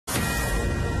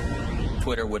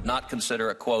Twitter would not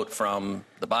consider a quote from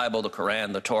the Bible, the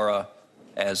Quran, the Torah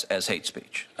as hate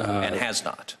speech, and has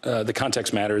not. The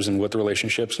context matters and what the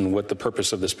relationships and what the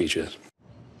purpose of the speech is.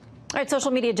 All right,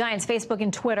 social media giants Facebook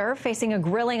and Twitter facing a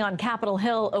grilling on Capitol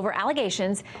Hill over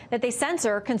allegations that they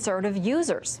censor conservative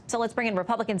users. So let's bring in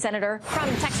Republican Senator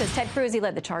from Texas, Ted Cruz. He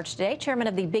led the charge today, chairman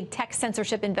of the big tech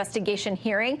censorship investigation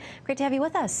hearing. Great to have you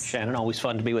with us. Shannon, always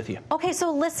fun to be with you. Okay, so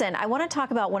listen, I want to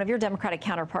talk about one of your Democratic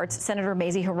counterparts, Senator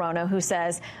Mazie Hirono, who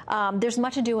says there's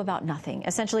much ado about nothing.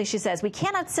 Essentially, she says we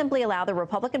cannot simply allow the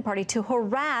Republican Party to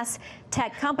harass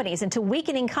tech companies into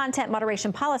weakening content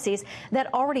moderation policies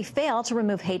that already fail to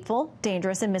remove hateful,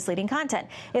 dangerous, and misleading content.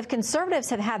 If conservatives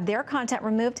have had their content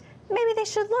removed, maybe they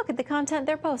should look at the content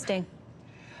they're posting.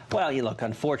 Well, you look,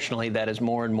 unfortunately, that is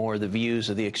more and more the views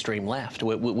of the extreme left,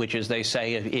 which is they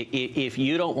say if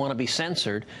you don't want to be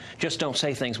censored, just don't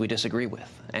say things we disagree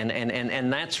with.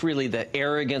 And that's really the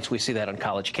arrogance. We see that on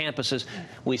college campuses.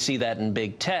 We see that in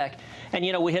big tech. And,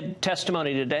 you know, we had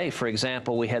testimony today. For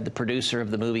example, we had the producer of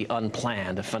the movie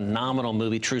Unplanned, a phenomenal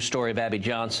movie, true story of Abby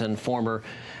Johnson, former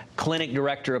clinic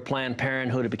director of Planned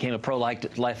Parenthood, who became a pro-life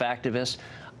activist.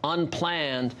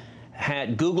 Unplanned.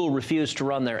 Google refused to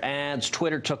run their ads.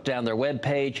 Twitter took down their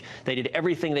webpage. They did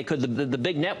everything they could. The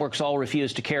big networks all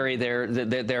refused to carry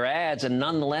their ads, and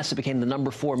nonetheless, it became the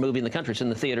 #4 movie in the country. It's in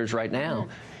the theaters right now.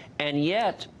 And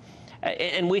yet,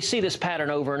 and we see this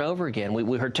pattern over and over again.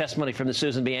 We heard testimony from the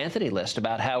Susan B. Anthony list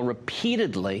about how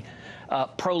repeatedly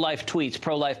pro-life tweets,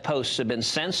 pro-life posts have been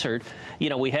censored. You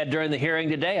know, we had during the hearing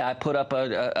today, I put up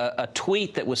a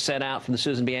tweet that was sent out from the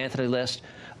Susan B. Anthony list,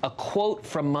 a quote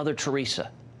from Mother Teresa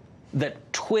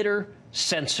that Twitter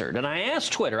censored. And I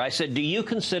asked Twitter, I said, do you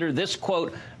consider this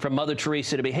quote from Mother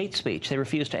Teresa to be hate speech? They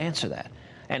refused to answer that.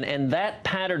 And that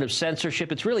pattern of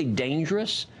censorship, it's really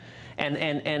dangerous.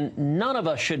 And none of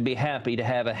us should be happy to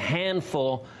have a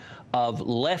handful of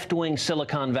left-wing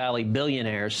Silicon Valley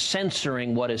billionaires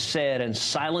censoring what is said and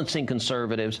silencing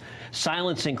conservatives,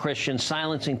 silencing Christians,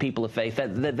 silencing people of faith.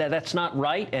 That's not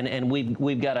right, and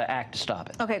we've got to act to stop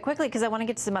it. Okay, quickly, because I want to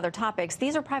get to some other topics.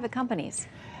 These are private companies.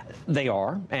 They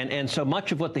are, and so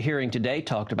much of what the hearing today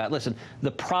talked about, listen,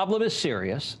 the problem is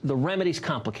serious, the remedy's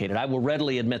complicated. I will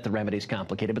readily admit the remedy's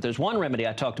complicated, but there's one remedy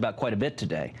I talked about quite a bit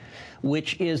today,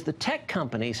 which is the tech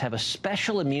companies have a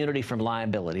special immunity from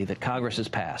liability that Congress has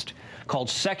passed called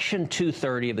Section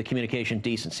 230 of the Communication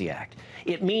Decency Act.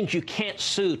 It means you can't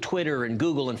sue Twitter and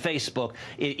Google and Facebook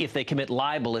if they commit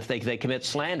libel, if they commit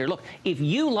slander. Look, if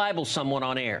you libel someone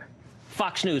on air,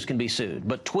 Fox News can be sued,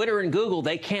 but Twitter and Google,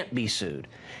 they can't be sued.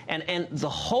 And the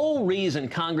whole reason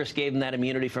Congress gave them that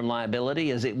immunity from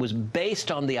liability is it was based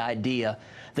on the idea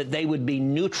that they would be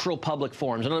neutral public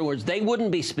forums. In other words, they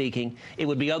wouldn't be speaking, it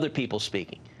would be other people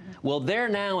speaking. Well, they're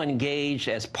now engaged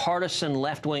as partisan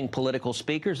left-wing political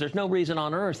speakers. There's no reason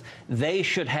on earth they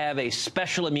should have a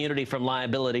special immunity from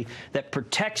liability that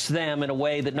protects them in a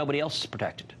way that nobody else is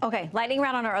protected. Okay, lightning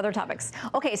round on our other topics.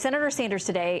 Okay, Senator Sanders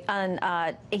today,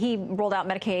 he rolled out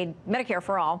Medicare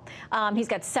for all. He's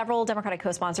got several Democratic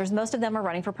co-sponsors. Most of them are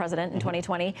running for president in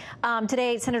 2020.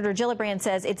 Today, Senator Gillibrand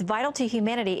says it's vital to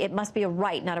humanity. It must be a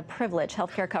right, not a privilege,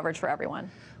 health care coverage for everyone.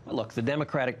 Well, look, the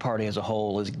Democratic Party as a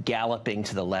whole is galloping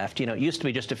to the left. You know, it used to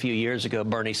be just a few years ago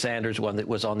Bernie Sanders, one that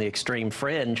was on the extreme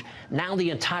fringe. Now the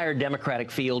entire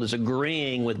Democratic field is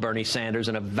agreeing with Bernie Sanders,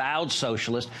 an avowed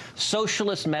socialist.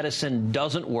 Socialist medicine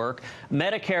doesn't work.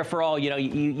 Medicare for all, you know,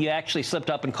 you actually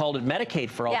slipped up and called it Medicaid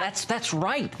for all. Yeah. That's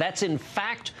right. That's in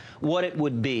fact what it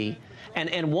would be.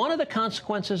 And one of the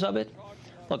consequences of it,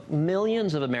 look,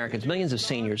 millions of Americans, millions of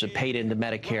seniors have paid into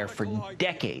Medicare for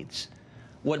decades.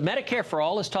 What Medicare for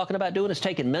All is talking about doing is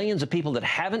taking millions of people that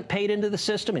haven't paid into the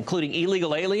system, including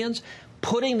illegal aliens,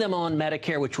 putting them on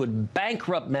Medicare, which would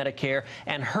bankrupt Medicare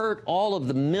and hurt all of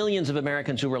the millions of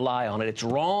Americans who rely on it. It's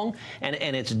wrong and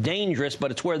it's dangerous, but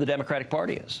it's where the Democratic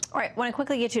Party is. All right. I want to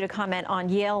quickly get you to comment on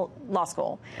Yale Law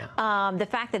School. Yeah. The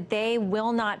fact that they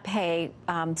will not pay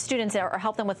students or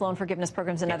help them with loan forgiveness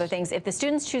programs and other things if the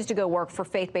students choose to go work for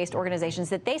faith-based organizations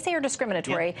that they say are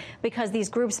discriminatory because these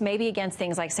groups may be against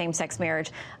things like same-sex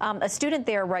marriage. A student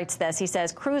there writes this. He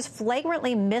says, Cruz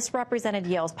flagrantly misrepresented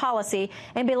Yale's policy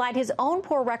and belied his own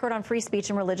poor record on free speech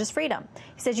and religious freedom.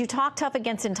 He says, you talk tough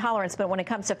against intolerance, but when it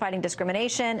comes to fighting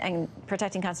discrimination and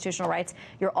protecting constitutional rights,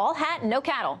 you're all hat and no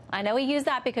cattle. I know he used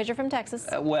that because you're from Texas.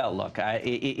 Well, look,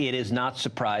 it is not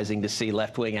surprising to see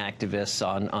left-wing activists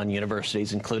on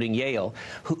universities, including Yale,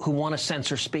 who want to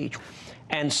censor speech.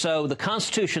 And so the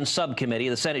Constitution Subcommittee,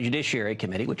 the Senate Judiciary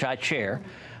Committee, which I chair,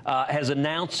 has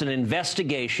announced an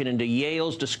investigation into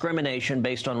Yale's discrimination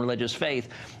based on religious faith.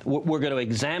 We're going to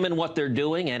examine what they're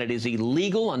doing, and it is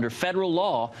illegal under federal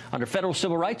law, under federal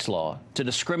civil rights law, to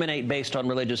discriminate based on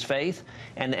religious faith.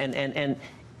 And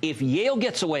if Yale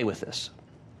gets away with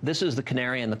this is the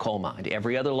canary in the coal mine.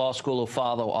 Every other law school will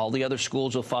follow. All the other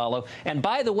schools will follow. And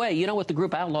by the way, you know what the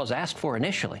group Outlaws asked for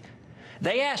initially?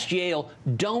 They asked Yale,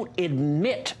 don't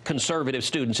admit conservative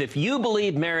students. If you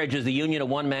believe marriage is the union of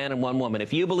one man and one woman,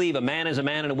 if you believe a man is a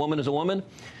man and a woman is a woman,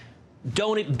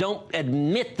 don't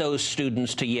admit those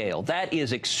students to Yale. That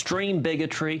is extreme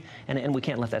bigotry, and we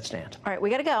can't let that stand. All right,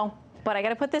 we got to go. But I got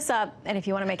to put this up, and if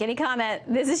you want to make any comment,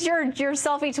 this is your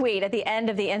selfie tweet at the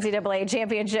end of the NCAA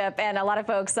championship, and a lot of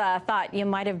folks thought you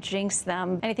might have jinxed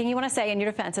them. Anything you want to say in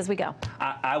your defense as we go?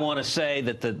 I want to say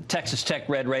that the Texas Tech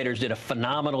Red Raiders did a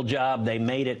phenomenal job. They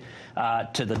made it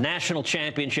to the national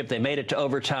championship. They made it to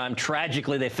overtime.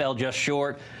 Tragically, they fell just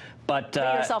short. But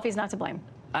your selfie's not to blame.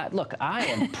 Look, I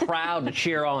am proud to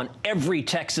cheer on every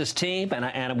Texas team,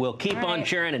 and we'll keep on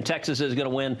cheering, and Texas is going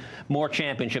to win more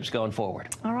championships going forward.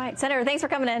 All right. Senator, thanks for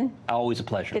coming in. Always a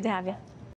pleasure. Good to have you.